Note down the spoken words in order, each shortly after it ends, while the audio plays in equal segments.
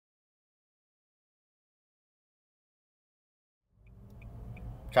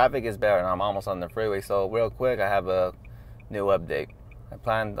Traffic is better and I'm almost on the freeway. So real quick, I have a new update. I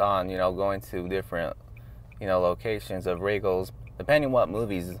planned on, going to different, locations of Regals, depending what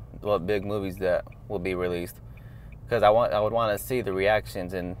big movies that will be released. Because I would want to see the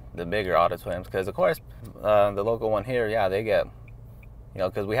reactions in the bigger auditoriums. Because of course, the local one here, yeah, they get,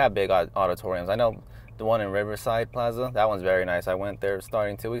 because we have big auditoriums. I know the one in Riverside Plaza, that one's very nice. I went there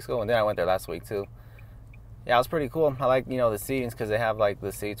starting 2 weeks ago, and then I went there last week too. Yeah, it was pretty cool. I like, the seatings because they have like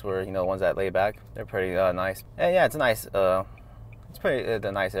the seats where, ones that lay back. They're pretty nice. And yeah, it's nice. It's pretty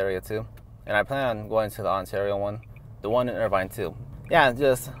a nice area too. And I plan on going to the Ontario one, the one in Irvine too. Yeah,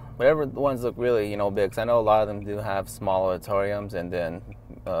 just whatever the ones look really, big. Because I know a lot of them do have small auditoriums and then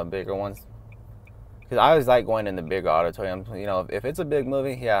bigger ones. Because I always like going in the bigger auditoriums. If it's a big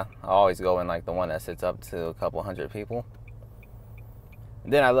movie, yeah, I always go in like the one that sits up to a couple hundred people.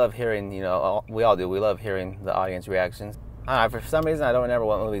 And then I love hearing, we all do, we love hearing the audience reactions. For some reason, I don't remember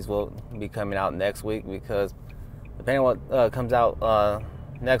what movies will be coming out next week because depending on what comes out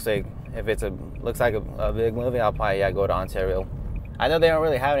next week, if it looks like a big movie, I'll probably go to Ontario. I know they don't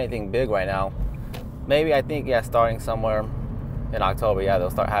really have anything big right now. Maybe I think, starting somewhere in October, they'll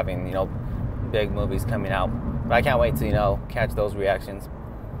start having, big movies coming out. But I can't wait to, catch those reactions.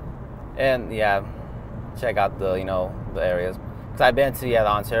 And check out the, the areas. Because I've been to the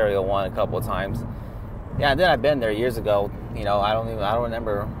Ontario one a couple of times. Yeah, and then I've been there years ago. I don't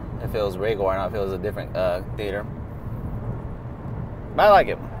remember if it was Regal or not, if it was a different theater. But I like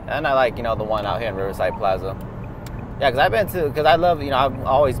it, and I like the one out here in Riverside Plaza. Yeah, because I love I'll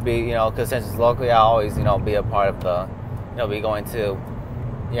always be because since it's locally, I always be a part of the be going to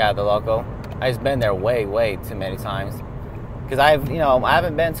the local. I've just been there way too many times because I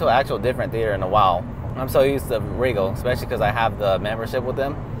haven't been to an actual different theater in a while. I'm so used to Regal, especially because I have the membership with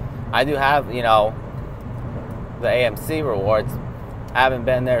them. I do have, the AMC rewards. I haven't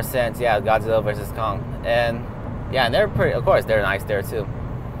been there since, Godzilla vs. Kong. And, and they're pretty, of course, they're nice there too.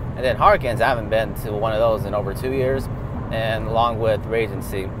 And then Harkins, I haven't been to one of those in over 2 years. And along with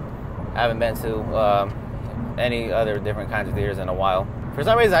Regency, I haven't been to any other different kinds of theaters in a while. For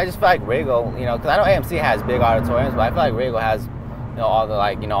some reason, I just feel like Regal, because I know AMC has big auditoriums, but I feel like Regal has, all the,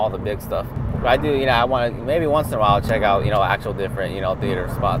 all the big stuff. But I do, I want to, maybe once in a while, check out, actual different, theater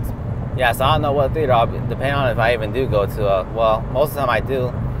spots. Yeah, so I don't know what theater, depending on if I even do go to, well, most of the time I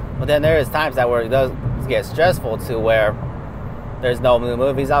do. But then there is times where it does get stressful to where there's no new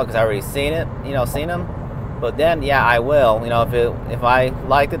movies out because I already seen it, seen them. But then, I will, if I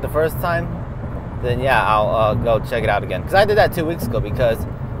liked it the first time, then I'll go check it out again. Because I did that 2 weeks ago because,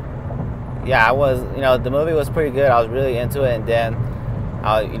 I was, the movie was pretty good. I was really into it, and then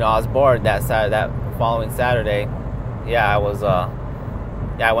I was bored that following Saturday.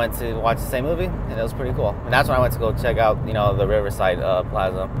 I went to watch the same movie, and it was pretty cool. And that's when I went to go check out, the Riverside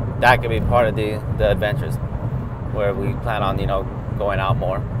Plaza. That could be part of the adventures, where we plan on, going out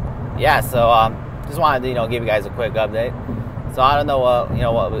more. So just wanted to, give you guys a quick update. So I don't know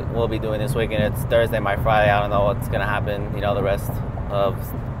what we'll be doing this weekend. It's Thursday, my Friday. I don't know what's gonna happen, the rest of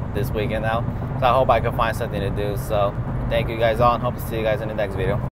this weekend now. So I hope I can find something to do. So thank you guys all, and hope to see you guys in the next video.